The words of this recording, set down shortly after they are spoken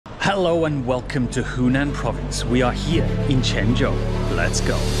Hello and welcome to Hunan province. We are here in Quanzhou. Let's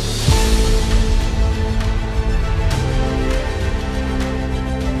go.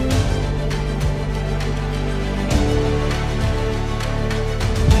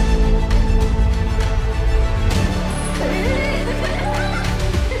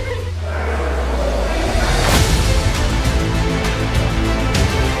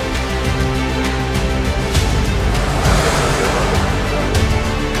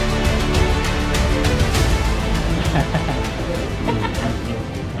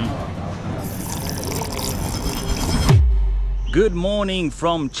 Good morning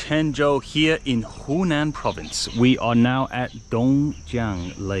from Quanzhou here in Hunan province. We are now at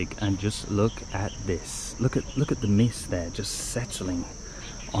Dongjiang Lake and just look at this. Look at the mist there just settling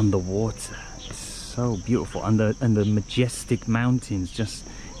on the water. It's so beautiful, and the majestic mountains just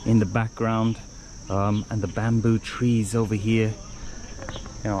in the background, and the bamboo trees over here.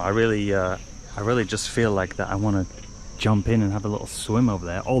 You know, I really just feel like that I want to jump in and have a little swim over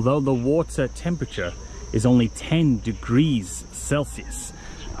there. Although the water temperature is only 10 degrees Celsius,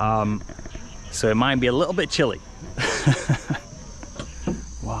 so it might be a little bit chilly.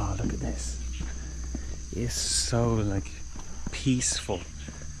 Wow, look at this. It's so like peaceful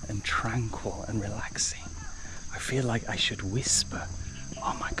and tranquil and relaxing. I feel like I should whisper.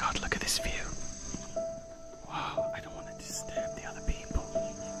 Oh my god, look at this view. Wow, I don't want to disturb the other people.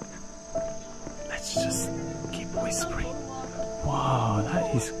 Let's just keep whispering. Wow,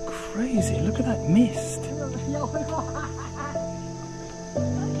 that is crazy. Look at that mist. What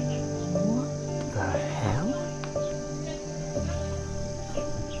the hell?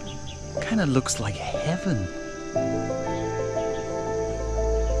 Kind of looks like heaven.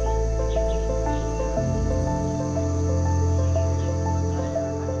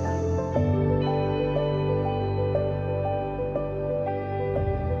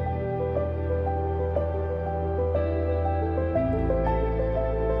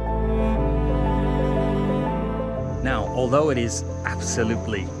 Now, although it is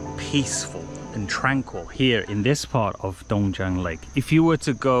absolutely peaceful and tranquil here in this part of Dongjiang Lake, if you were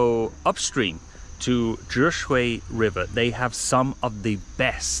to go upstream to Zhishui River, they have some of the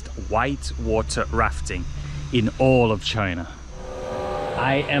best whitewater rafting in all of China.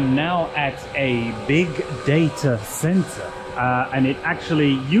 I am now at a big data center, and it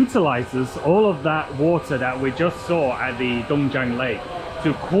actually utilizes all of that water that we just saw at the Dongjiang Lake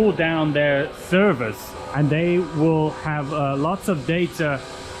to cool down their servers. And they will have lots of data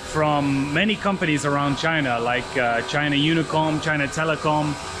from many companies around China, like China Unicom, China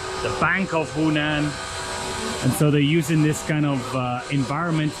Telecom, the Bank of Hunan. And so they're using this kind of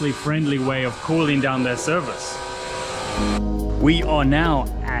environmentally friendly way of cooling down their servers. We are now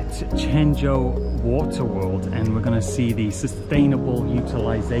at Quanzhou Water World, and we're going to see the sustainable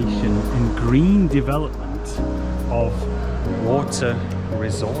utilization and green development of water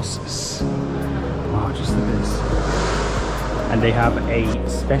resources. Wow, just look at this. And they have a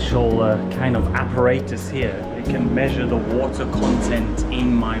special kind of apparatus here. It can measure the water content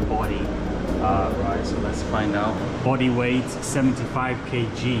in my body. Right, so let's find out. Body weight 75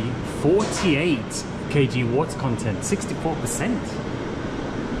 kg, 48 kg water content, 64%.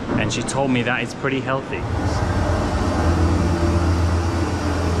 And she told me that it's pretty healthy.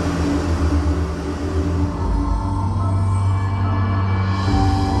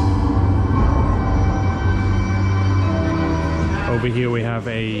 Over here we have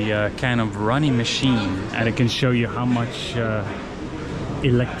a kind of running machine, and it can show you how much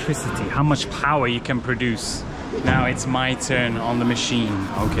electricity, how much power you can produce. Now it's my turn on the machine.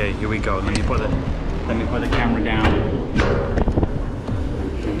 Okay, here we go. Let me put the camera down.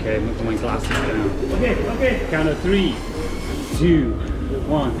 Okay, put my glasses down. Okay. Count of 3, 2,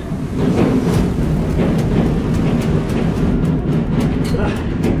 1.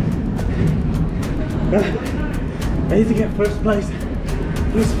 I need to get first place.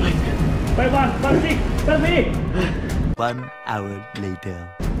 First place. Wait, 1 hour later.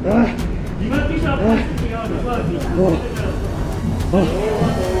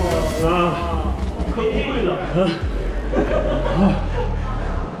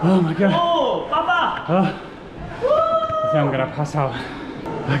 Oh my god. Oh, Papa. I think I'm gonna pass out.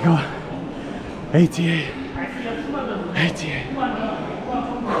 I got 88.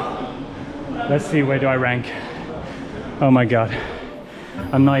 Let's see, where do I rank? Oh my god,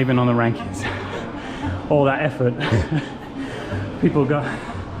 I'm not even on the rankings. All that effort. people got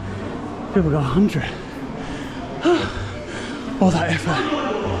 100. All that effort,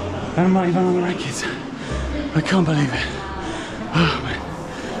 and I'm not even on the rankings. I can't believe it. Oh man,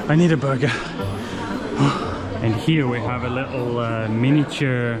 I need a burger. Oh. And here we have a little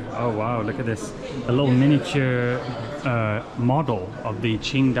miniature, oh wow, look at this. A little miniature model of the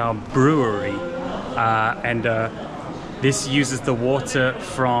Qingdao brewery. This uses the water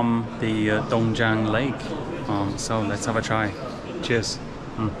from the Dongjiang Lake. So let's have a try. Cheers.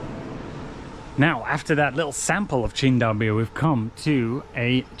 Now, after that little sample of Qingdao beer, we've come to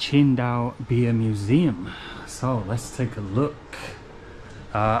a Qingdao beer museum. So let's take a look.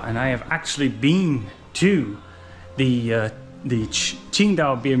 And I have actually been to the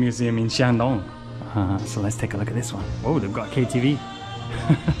Qingdao Beer Museum in Shandong. So let's take a look at this one. Oh, they've got KTV.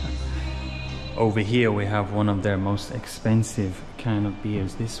 Over here we have one of their most expensive kind of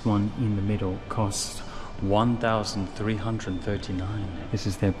beers. This one in the middle costs 1,339. This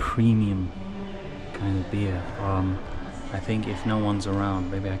is their premium kind of beer. I think if no one's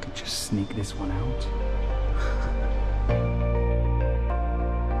around, maybe I could just sneak this one out.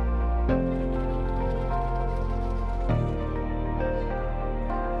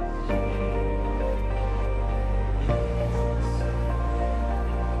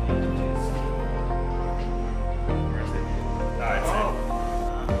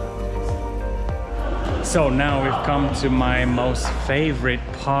 So now we've come to my most favorite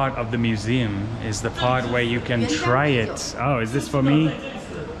part of the museum, is the part where you can try it. Oh, is this for me?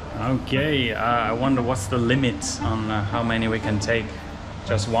 Okay, I wonder what's the limit on how many we can take.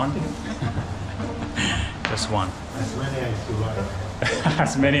 Just one? Just one. As many as you like.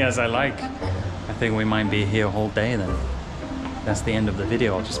 As many as I like. I think we might be here a whole day then. That's the end of the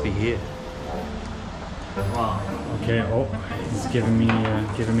video, I'll just be here. Wow. Okay, oh, he's giving me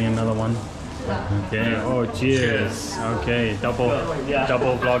another one. Okay, oh cheers. Okay, double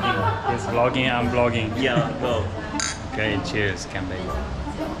vlogging. He's vlogging, I'm vlogging. Yeah, go. Okay, cheers, Kanbei.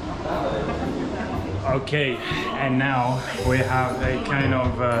 Okay, and now we have a kind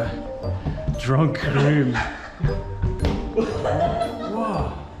of drunk room.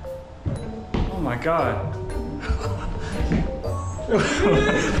 Whoa. Oh my god.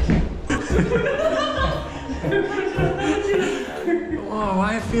 Whoa,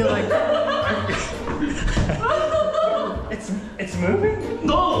 I feel like it's moving?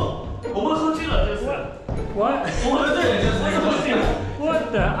 No! 我们喝醉了，这是。 What? 我喝醉了，这是喝醉了。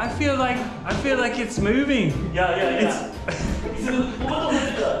 What the? I feel like it's moving. Yeah.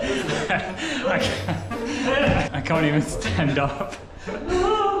 I can't even stand up.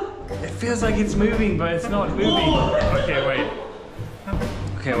 It feels like it's moving, but it's not moving. Okay, wait.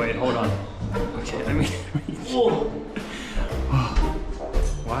 Okay, wait, hold on. Okay, let me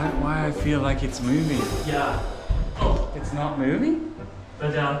Why I feel like it's moving? Yeah. It's not moving? 大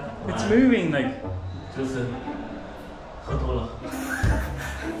家 It's moving like 就是喝多了。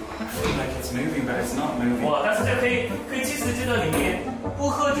 like it's moving, but it's not moving. 哇！但是这可以，其实这个里面不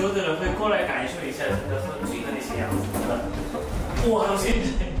喝酒的人会过来感受一下这个喝醉的那些样子，真的。哇！我现在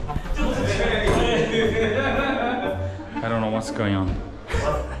就是。 I don't know what's going on.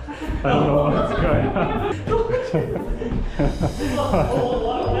 I don't know what's going on.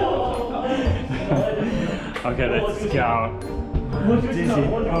 Okay, let's get out. Dizzy.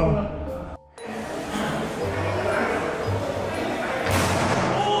 Oh.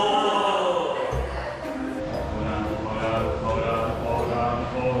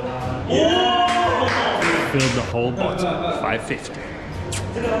 Filled the whole bottle, 550.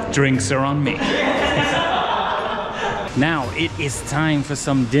 Drinks are on me. Now it is time for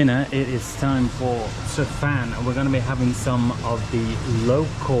some dinner. It is time for Sifan, and we're going to be having some of the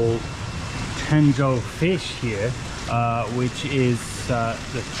local Tenzhou fish here, which is the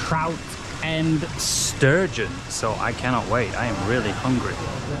trout and sturgeon. So I cannot wait. I am really hungry.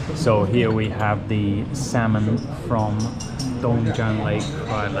 So here we have the salmon from Dongjiang Lake.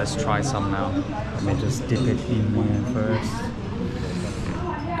 Right, let's try some now. Let me just dip it in there first.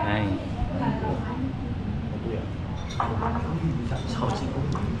 Okay.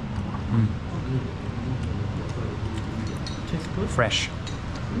 Fresh.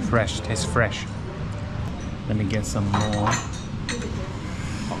 Tastes fresh. Let me get some more.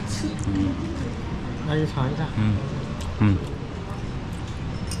 那就尝一下。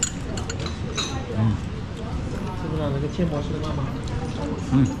知不知道这个芥末是干嘛？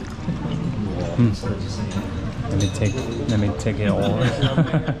 Let me take it all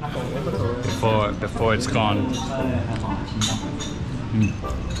before it's gone.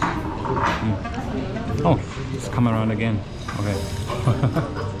 Oh, it's coming around again. Okay.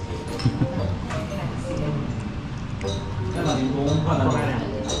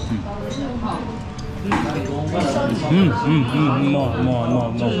 More.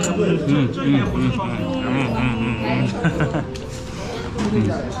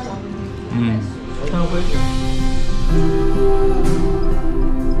 看灰尘。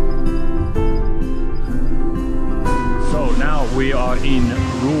 So now we are in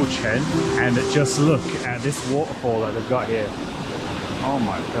Ruchen, and just look at this waterfall that they've got here. Oh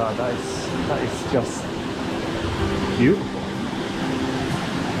my god, that is just beautiful.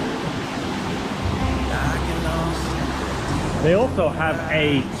 They also have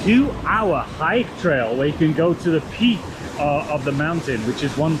a 2-hour hike trail where you can go to the peak of the mountain, which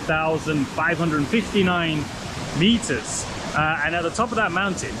is 1,559 meters. And at the top of that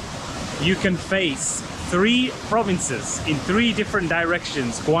mountain, you can face 3 provinces in 3 different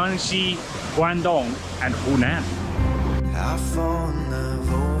directions: Guangxi, Guangdong, and Hunan. I fall in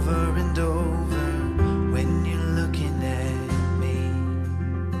love over and over when you're looking at me.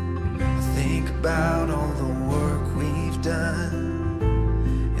 I think about all